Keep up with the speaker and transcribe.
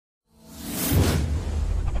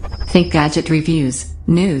Think gadget reviews,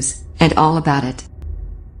 news, and all about it.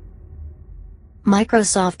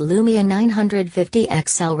 Microsoft Lumia 950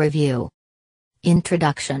 XL Review.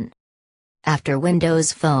 Introduction. After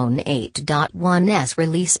Windows Phone 8.1's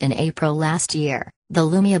release in April last year, the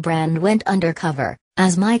Lumia brand went undercover,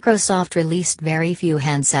 as Microsoft released very few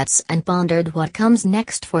handsets and pondered what comes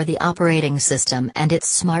next for the operating system and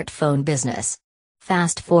its smartphone business.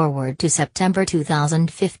 Fast forward to September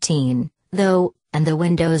 2015, though, and the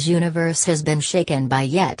Windows universe has been shaken by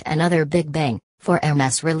yet another big bang, for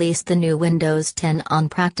MS released the new Windows 10 on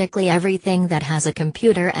practically everything that has a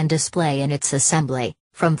computer and display in its assembly,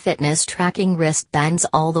 from fitness tracking wristbands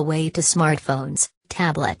all the way to smartphones,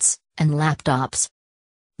 tablets, and laptops.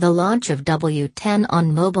 The launch of W10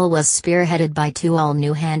 on mobile was spearheaded by two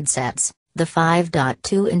all-new handsets, the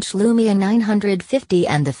 5.2-inch Lumia 950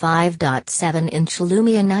 and the 5.7-inch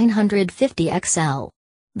Lumia 950 XL.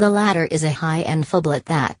 The latter is a high-end phablet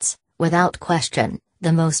that's, without question,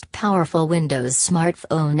 the most powerful Windows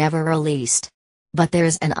smartphone ever released. But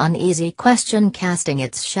there's an uneasy question casting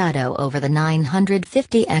its shadow over the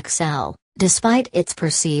 950 XL, despite its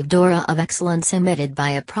perceived aura of excellence emitted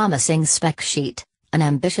by a promising spec sheet, an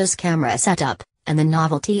ambitious camera setup, and the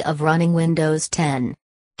novelty of running Windows 10.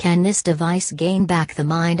 Can this device gain back the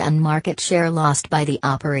mind and market share lost by the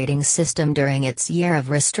operating system during its year of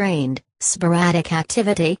restrained, sporadic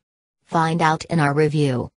activity? Find out in our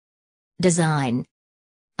review. Design.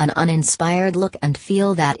 An uninspired look and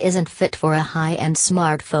feel that isn't fit for a high-end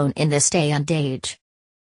smartphone in this day and age.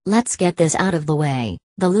 Let's get this out of the way.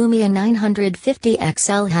 The Lumia 950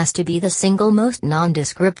 XL has to be the single most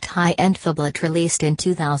nondescript high-end phablet released in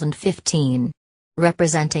 2015.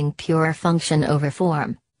 Representing pure function over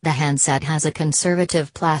form, the handset has a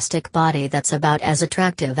conservative plastic body that's about as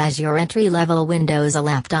attractive as your entry-level Windows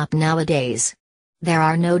laptop nowadays. There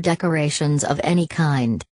are no decorations of any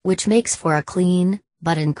kind, which makes for a clean,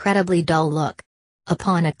 but incredibly dull look.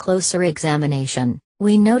 Upon a closer examination,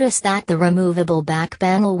 we notice that the removable back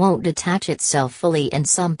panel won't detach itself fully in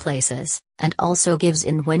some places, and also gives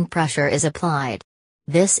in when pressure is applied.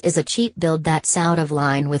 This is a cheap build that's out of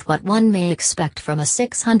line with what one may expect from a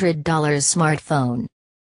 $600 smartphone.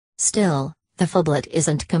 Still, the phablet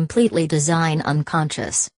isn't completely design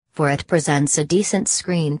unconscious, for it presents a decent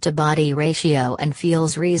screen-to-body ratio and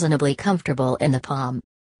feels reasonably comfortable in the palm.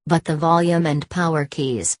 But the volume and power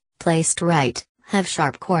keys, placed right, have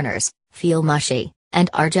sharp corners, feel mushy,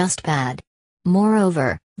 and are just bad.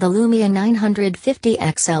 Moreover, the Lumia 950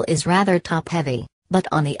 XL is rather top-heavy, but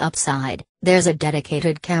on the upside, there's a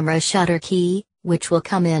dedicated camera shutter key, which will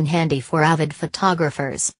come in handy for avid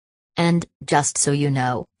photographers. And, just so you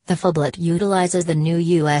know, the phablet utilizes the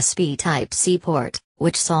new USB Type-C port,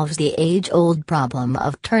 which solves the age-old problem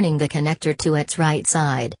of turning the connector to its right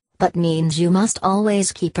side, but means you must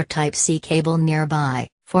always keep a Type-C cable nearby,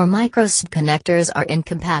 for microSD connectors are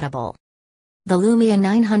incompatible. The Lumia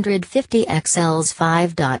 950 XL's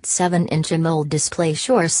 5.7-inch AMOLED display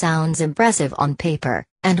sure sounds impressive on paper,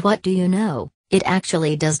 and what do you know, it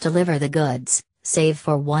actually does deliver the goods, save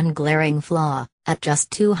for one glaring flaw. At just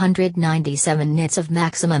 297 nits of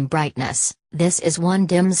maximum brightness, this is one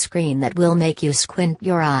dim screen that will make you squint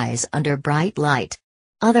your eyes under bright light.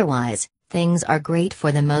 Otherwise, things are great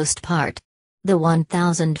for the most part. The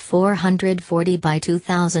 1440 by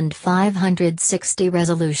 2560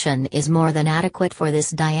 resolution is more than adequate for this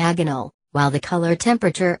diagonal, while the color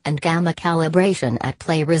temperature and gamma calibration at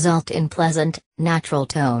play result in pleasant, natural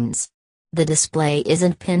tones. The display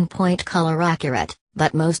isn't pinpoint color accurate,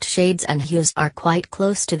 but most shades and hues are quite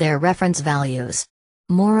close to their reference values.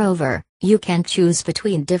 Moreover, you can choose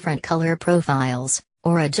between different color profiles,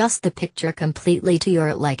 or adjust the picture completely to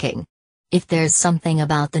your liking. If there's something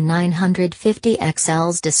about the 950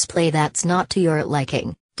 XL's display that's not to your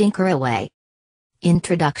liking, tinker away.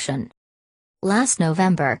 Introduction. Last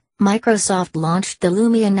November, Microsoft launched the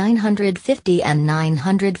Lumia 950 and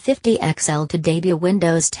 950 XL to debut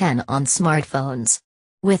Windows 10 on smartphones.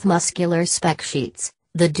 With muscular spec sheets,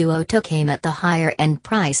 the duo took aim at the higher-end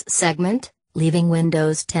price segment, leaving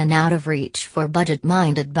Windows 10 out of reach for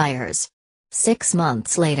budget-minded buyers. 6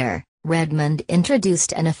 months later, Redmond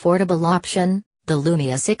introduced an affordable option, the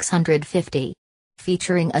Lumia 650.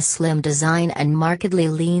 Featuring a slim design and markedly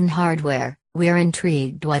lean hardware, we're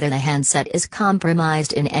intrigued whether the handset is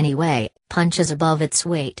compromised in any way, punches above its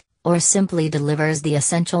weight, or simply delivers the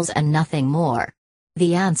essentials and nothing more.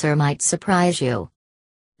 The answer might surprise you.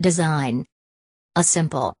 Design. A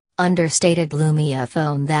simple, understated Lumia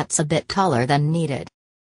phone that's a bit taller than needed.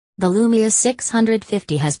 The Lumia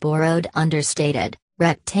 650 has borrowed understated,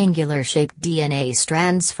 rectangular-shaped DNA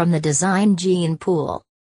strands from the design gene pool.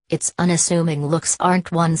 Its unassuming looks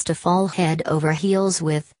aren't ones to fall head over heels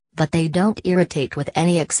with, but they don't irritate with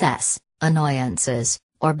any excess, annoyances,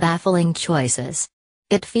 or baffling choices.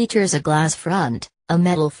 It features a glass front, a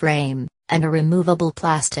metal frame, and a removable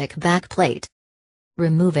plastic backplate.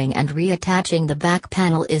 Removing and reattaching the back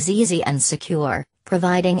panel is easy and secure,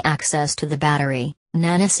 providing access to the battery,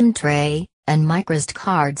 nano-SIM tray, and microSD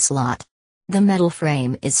card slot. The metal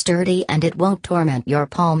frame is sturdy and it won't torment your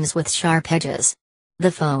palms with sharp edges.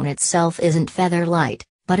 The phone itself isn't feather light,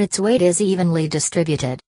 but its weight is evenly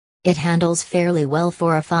distributed. It handles fairly well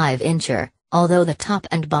for a 5-incher, although the top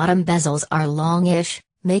and bottom bezels are longish,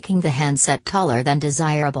 making the handset taller than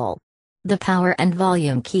desirable. The power and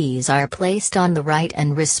volume keys are placed on the right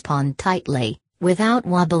and respond tightly, without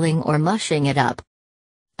wobbling or mushing it up.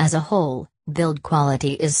 As a whole, build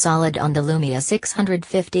quality is solid on the Lumia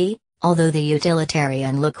 650, although the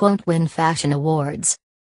utilitarian look won't win fashion awards.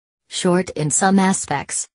 Short in some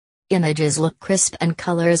aspects. Images look crisp and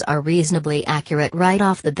colors are reasonably accurate right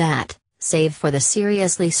off the bat, save for the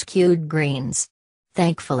seriously skewed greens.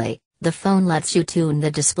 Thankfully, the phone lets you tune the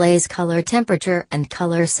display's color temperature and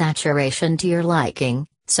color saturation to your liking,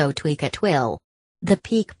 so tweak at will. The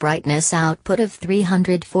peak brightness output of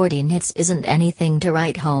 340 nits isn't anything to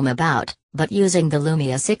write home about, but using the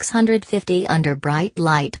Lumia 650 under bright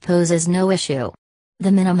light poses no issue.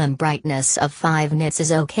 The minimum brightness of 5 nits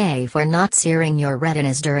is okay for not searing your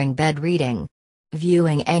retinas during bed reading.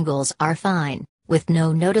 Viewing angles are fine, with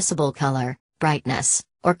no noticeable color, brightness,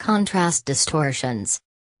 or contrast distortions.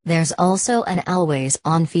 There's also an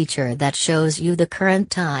always-on feature that shows you the current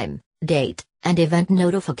time, date, and event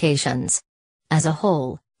notifications. As a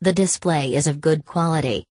whole, the display is of good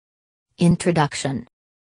quality. Introduction.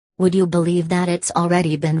 Would you believe that it's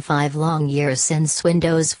already been 5 long years since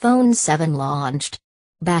Windows Phone 7 launched?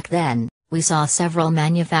 Back then, we saw several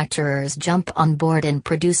manufacturers jump on board in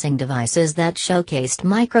producing devices that showcased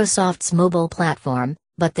Microsoft's mobile platform,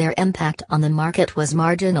 but their impact on the market was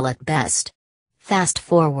marginal at best. Fast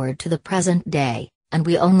forward to the present day, and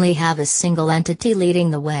we only have a single entity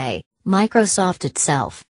leading the way, Microsoft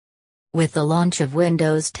itself. With the launch of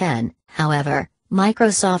Windows 10, however,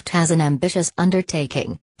 Microsoft has an ambitious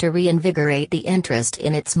undertaking to reinvigorate the interest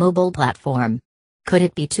in its mobile platform. Could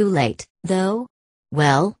it be too late, though?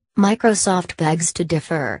 Well, Microsoft begs to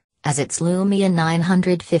differ, as its Lumia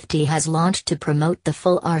 950 has launched to promote the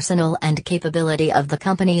full arsenal and capability of the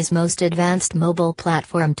company's most advanced mobile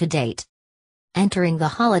platform to date. Entering the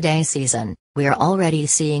holiday season, we're already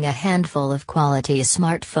seeing a handful of quality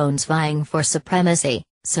smartphones vying for supremacy,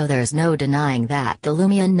 so there's no denying that the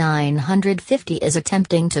Lumia 950 is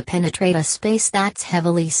attempting to penetrate a space that's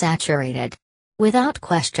heavily saturated. Without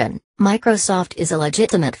question, Microsoft is a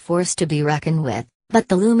legitimate force to be reckoned with, but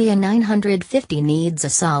the Lumia 950 needs a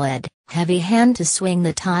solid, heavy hand to swing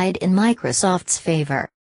the tide in Microsoft's favor.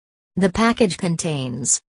 The package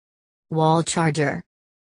contains wall charger,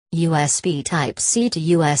 USB Type-C to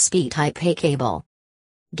USB Type-A cable,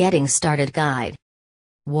 getting started guide,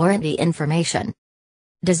 warranty information.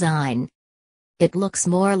 Design. It looks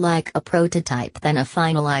more like a prototype than a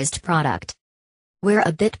finalized product. We're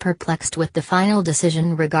a bit perplexed with the final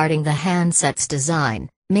decision regarding the handset's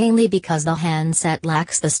design, mainly because the handset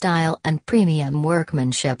lacks the style and premium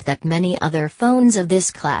workmanship that many other phones of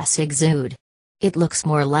this class exude. It looks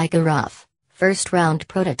more like a rough, first-round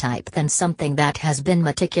prototype than something that has been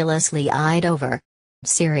meticulously eyed over.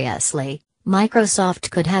 Seriously,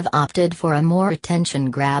 Microsoft could have opted for a more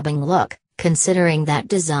attention-grabbing look, considering that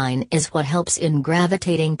design is what helps in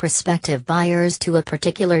gravitating prospective buyers to a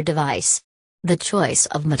particular device. The choice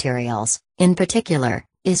of materials, in particular,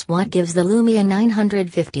 is what gives the Lumia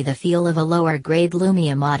 950 the feel of a lower-grade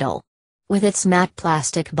Lumia model. With its matte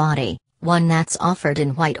plastic body, one that's offered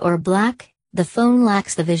in white or black, the phone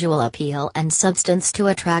lacks the visual appeal and substance to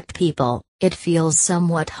attract people. It feels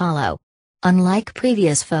somewhat hollow. Unlike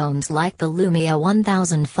previous phones like the Lumia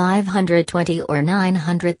 1520 or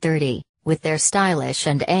 930, with their stylish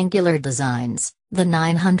and angular designs, the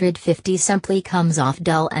 950 simply comes off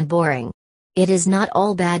dull and boring. It is not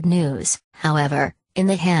all bad news, however. In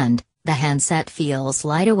the hand, the handset feels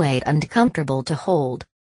lightweight and comfortable to hold.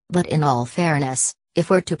 But in all fairness, if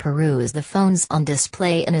we're to peruse the phones on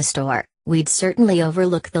display in a store, we'd certainly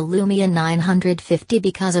overlook the Lumia 950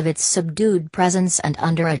 because of its subdued presence and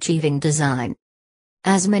underachieving design.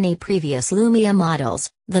 As many previous Lumia models,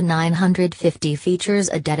 the 950 features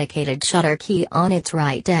a dedicated shutter key on its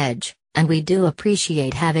right edge, and we do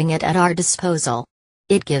appreciate having it at our disposal.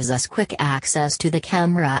 It gives us quick access to the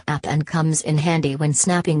camera app and comes in handy when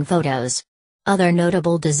snapping photos. Other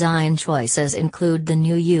notable design choices include the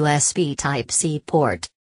new USB Type-C port.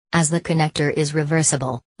 As the connector is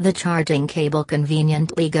reversible, the charging cable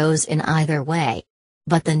conveniently goes in either way.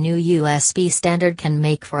 But the new USB standard can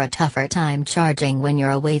make for a tougher time charging when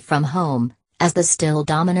you're away from home, as the still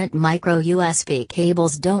dominant micro USB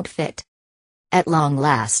cables don't fit. At long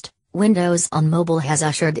last, Windows on mobile has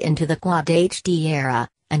ushered into the Quad HD era,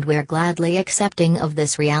 and we're gladly accepting of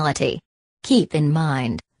this reality. Keep in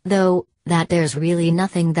mind, though, that there's really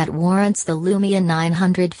nothing that warrants the Lumia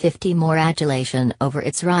 950 more adulation over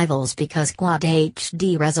its rivals because Quad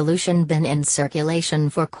HD resolution been in circulation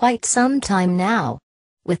for quite some time now.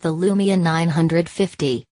 With the Lumia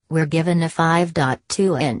 950, we're given a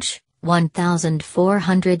 5.2-inch,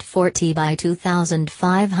 1440 by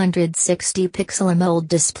 2560 pixel AMOLED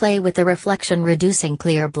display with a reflection-reducing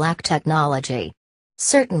clear black technology.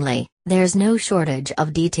 Certainly, there's no shortage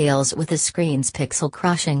of details with the screen's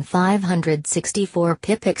pixel-crushing 564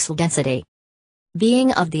 pixel density.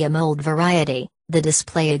 Being of the AMOLED variety, the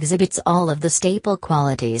display exhibits all of the staple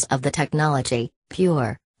qualities of the technology: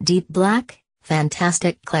 pure, deep black,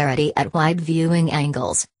 fantastic clarity at wide viewing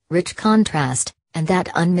angles, rich contrast, and that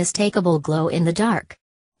unmistakable glow in the dark.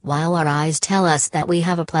 While our eyes tell us that we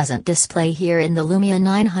have a pleasant display here in the Lumia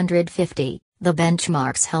 950, the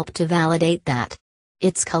benchmarks help to validate that.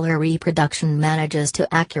 Its color reproduction manages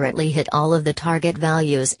to accurately hit all of the target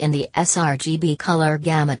values in the sRGB color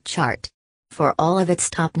gamut chart. For all of its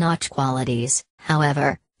top-notch qualities,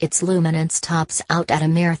 however, its luminance tops out at a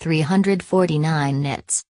mere 349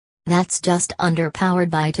 nits. That's just underpowered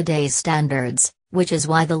by today's standards, which is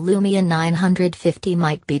why the Lumia 950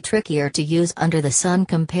 might be trickier to use under the sun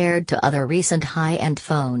compared to other recent high-end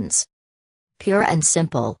phones. Pure and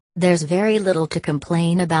simple, there's very little to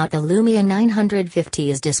complain about the Lumia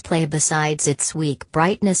 950's display besides its weak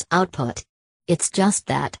brightness output. It's just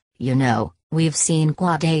that, we've seen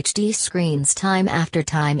Quad HD screens time after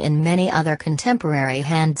time in many other contemporary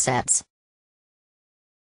handsets.